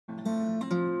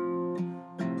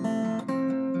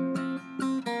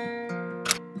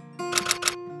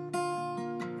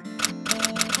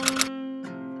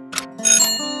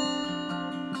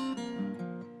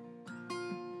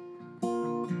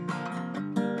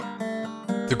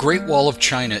The Great Wall of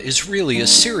China is really a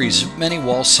series of many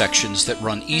wall sections that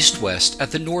run east-west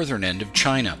at the northern end of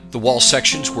China. The wall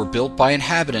sections were built by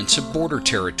inhabitants of border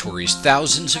territories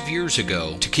thousands of years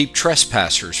ago to keep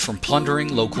trespassers from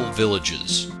plundering local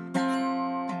villages.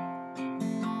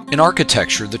 In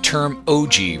architecture, the term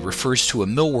Ogee refers to a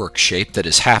millwork shape that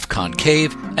is half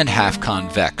concave and half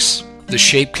convex. The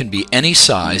shape can be any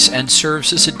size and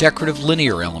serves as a decorative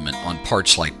linear element on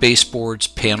parts like baseboards,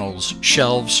 panels,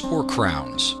 shelves, or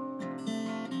crowns.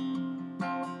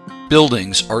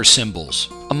 Buildings are symbols.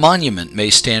 A monument may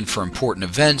stand for important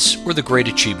events or the great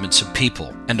achievements of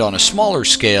people, and on a smaller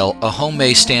scale, a home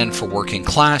may stand for working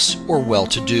class or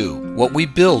well-to-do. What we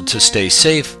build to stay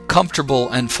safe, comfortable,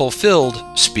 and fulfilled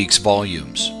speaks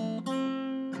volumes.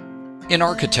 In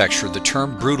architecture, the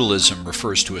term brutalism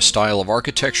refers to a style of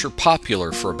architecture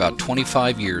popular for about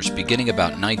 25 years, beginning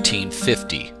about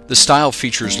 1950. The style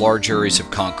features large areas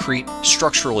of concrete,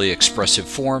 structurally expressive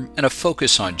form, and a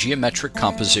focus on geometric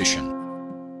composition.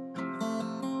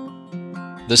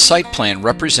 The site plan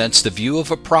represents the view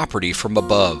of a property from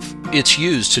above. It's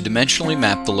used to dimensionally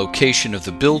map the location of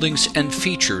the buildings and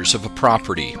features of a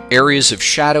property. Areas of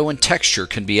shadow and texture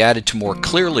can be added to more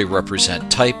clearly represent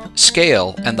type,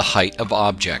 scale, and the height of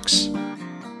objects.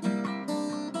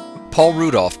 Paul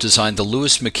Rudolph designed the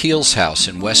Louis Micheels House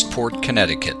in Westport,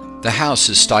 Connecticut. The house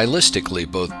is stylistically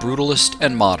both brutalist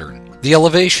and modern. The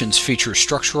elevations feature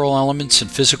structural elements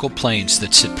and physical planes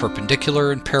that sit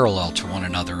perpendicular and parallel to one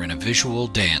another in a visual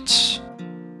dance.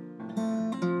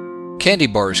 Candy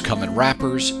bars come in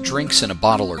wrappers, drinks in a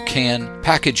bottle or can,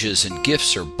 packages and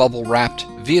gifts are bubble wrapped,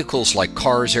 vehicles like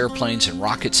cars, airplanes, and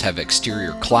rockets have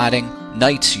exterior cladding,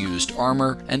 knights used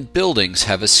armor, and buildings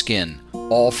have a skin,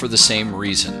 all for the same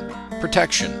reason: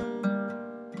 protection.